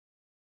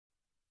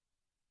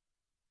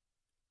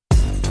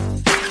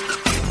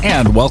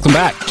And welcome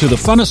back to the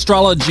Fun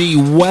Astrology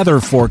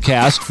weather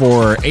forecast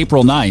for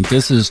April 9th.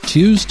 This is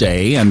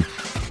Tuesday, and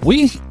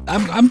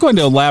I'm going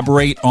to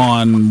elaborate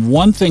on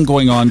one thing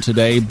going on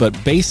today, but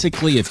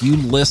basically if you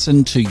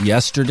listen to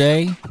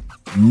yesterday,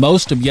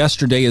 most of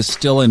yesterday is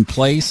still in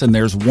place, and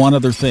there's one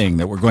other thing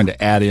that we're going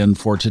to add in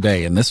for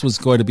today, and this was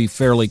going to be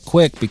fairly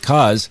quick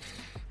because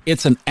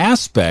it's an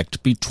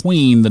aspect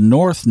between the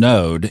North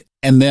Node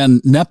and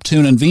then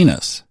Neptune and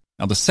Venus.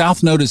 Now, the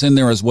South Node is in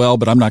there as well,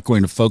 but I'm not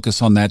going to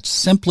focus on that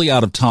simply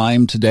out of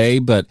time today,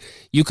 but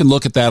you can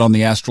look at that on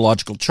the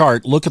astrological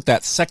chart. Look at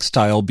that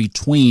sextile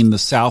between the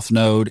South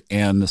Node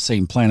and the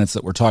same planets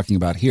that we're talking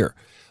about here.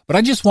 But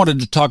I just wanted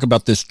to talk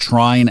about this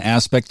trine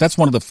aspect. That's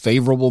one of the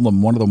favorable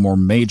and one of the more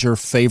major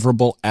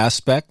favorable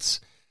aspects,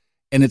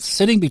 and it's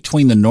sitting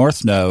between the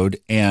North Node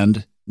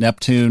and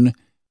Neptune,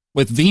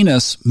 with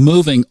Venus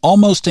moving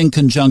almost in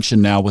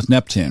conjunction now with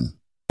Neptune.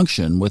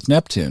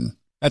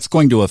 That's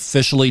going to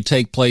officially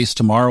take place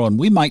tomorrow, and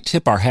we might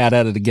tip our hat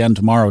at it again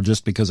tomorrow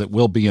just because it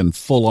will be in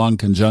full-on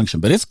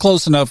conjunction. But it's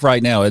close enough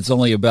right now. It's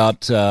only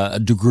about a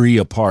degree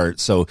apart,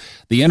 so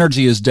the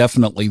energy is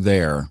definitely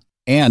there.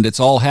 And it's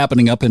all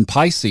happening up in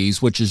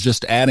Pisces, which is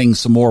just adding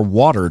some more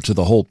water to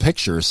the whole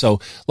picture. So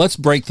let's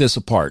break this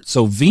apart.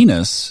 So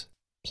Venus,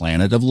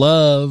 planet of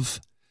love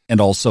and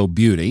also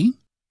beauty,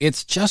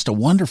 it's just a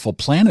wonderful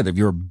planet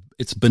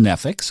it's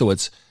benefic, so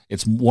it's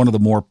one of the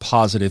more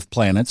positive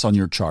planets on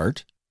your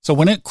chart. So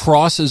when it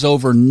crosses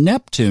over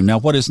Neptune, now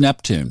what is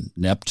Neptune?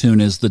 Neptune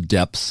is the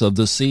depths of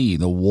the sea,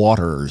 the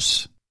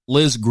waters.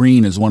 Liz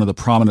Green is one of the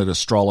prominent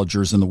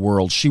astrologers in the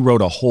world. She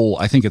wrote a whole,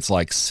 I think it's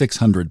like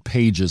 600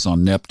 pages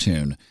on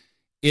Neptune.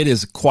 It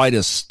is quite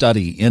a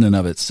study in and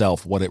of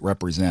itself, what it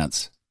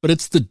represents. But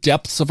it's the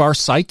depths of our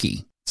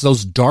psyche. It's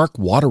those dark,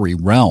 watery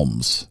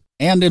realms.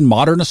 And in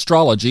modern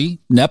astrology,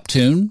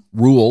 Neptune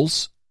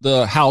rules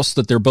the house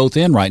that they're both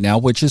in right now,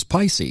 which is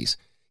Pisces.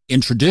 In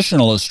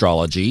traditional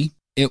astrology,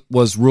 it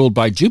was ruled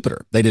by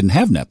Jupiter. They didn't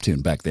have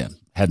Neptune back then.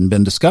 Hadn't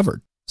been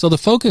discovered. So the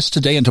focus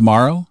today and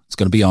tomorrow, it's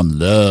going to be on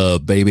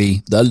love,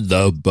 baby. The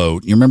Love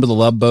Boat. You remember the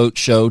Love Boat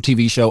show,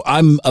 TV show?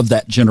 I'm of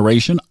that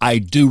generation. I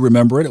do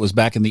remember it. It was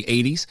back in the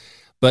 80s.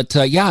 But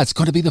it's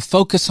going to be the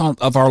focus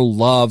of our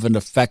love and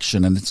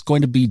affection, and it's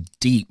going to be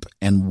deep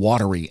and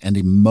watery and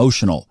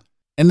emotional.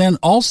 And then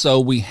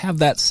also we have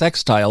that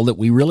sextile that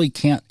we really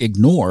can't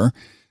ignore,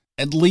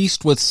 at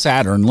least with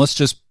Saturn. Let's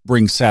just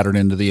bring Saturn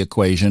into the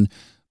equation.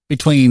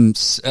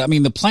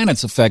 The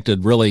planets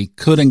affected really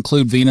could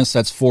include Venus.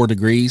 That's 4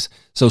 degrees.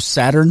 So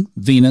Saturn,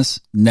 Venus,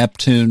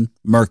 Neptune,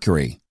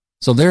 Mercury.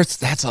 So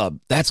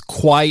that's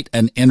quite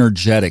an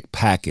energetic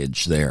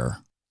package there.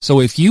 So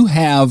if you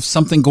have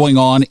something going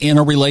on in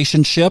a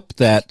relationship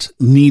that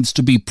needs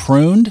to be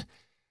pruned,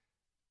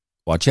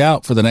 watch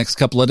out for the next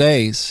couple of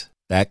days.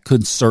 That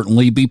could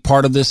certainly be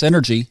part of this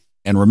energy.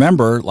 And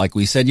remember, like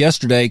we said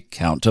yesterday,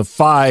 count to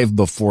 5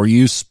 before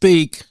you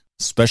speak.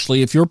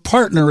 Especially if your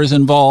partner is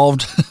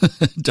involved.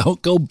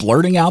 Don't go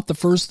blurting out the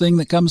first thing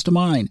that comes to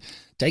mind.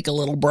 Take a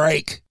little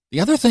break.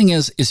 The other thing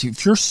is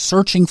if you're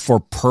searching for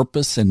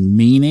purpose and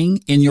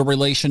meaning in your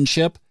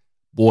relationship,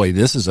 boy,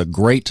 this is a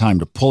great time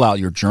to pull out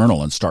your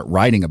journal and start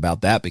writing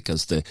about that,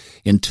 because the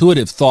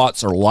intuitive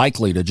thoughts are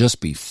likely to just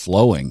be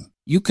flowing.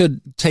 You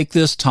could take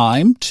this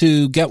time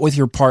to get with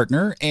your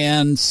partner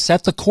and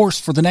set the course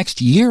for the next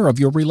year of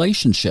your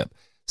relationship.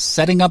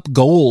 Setting up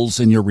goals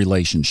in your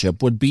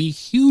relationship would be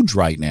huge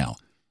right now.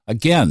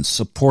 Again,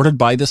 supported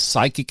by the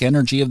psychic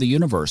energy of the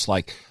universe,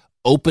 like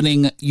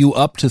opening you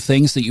up to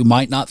things that you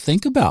might not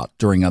think about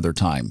during other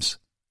times.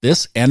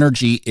 This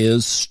energy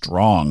is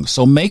strong.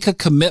 So make a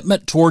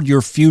commitment toward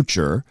your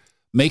future,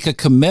 make a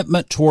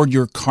commitment toward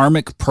your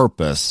karmic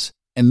purpose,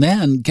 and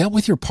then get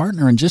with your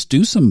partner and just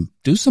do some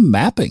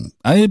mapping.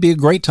 I think it'd be a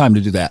great time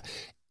to do that.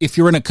 If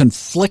you're in a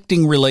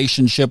conflicting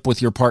relationship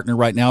with your partner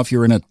right now, if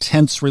you're in a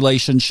tense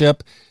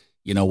relationship,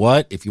 you know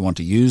what? If you want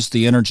to use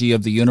the energy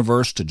of the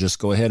universe to just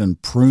go ahead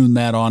and prune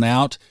that on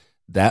out,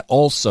 that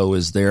also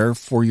is there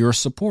for your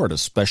support,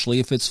 especially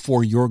if it's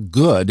for your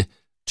good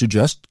to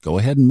just go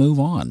ahead and move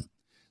on.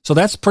 So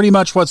that's pretty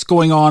much what's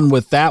going on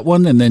with that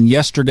one. And then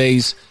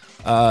yesterday's,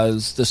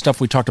 the stuff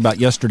we talked about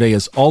yesterday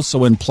is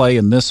also in play,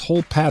 and this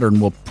whole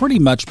pattern will pretty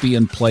much be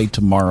in play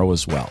tomorrow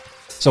as well.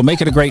 So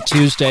make it a great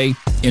Tuesday.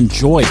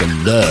 Enjoy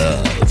the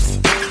love.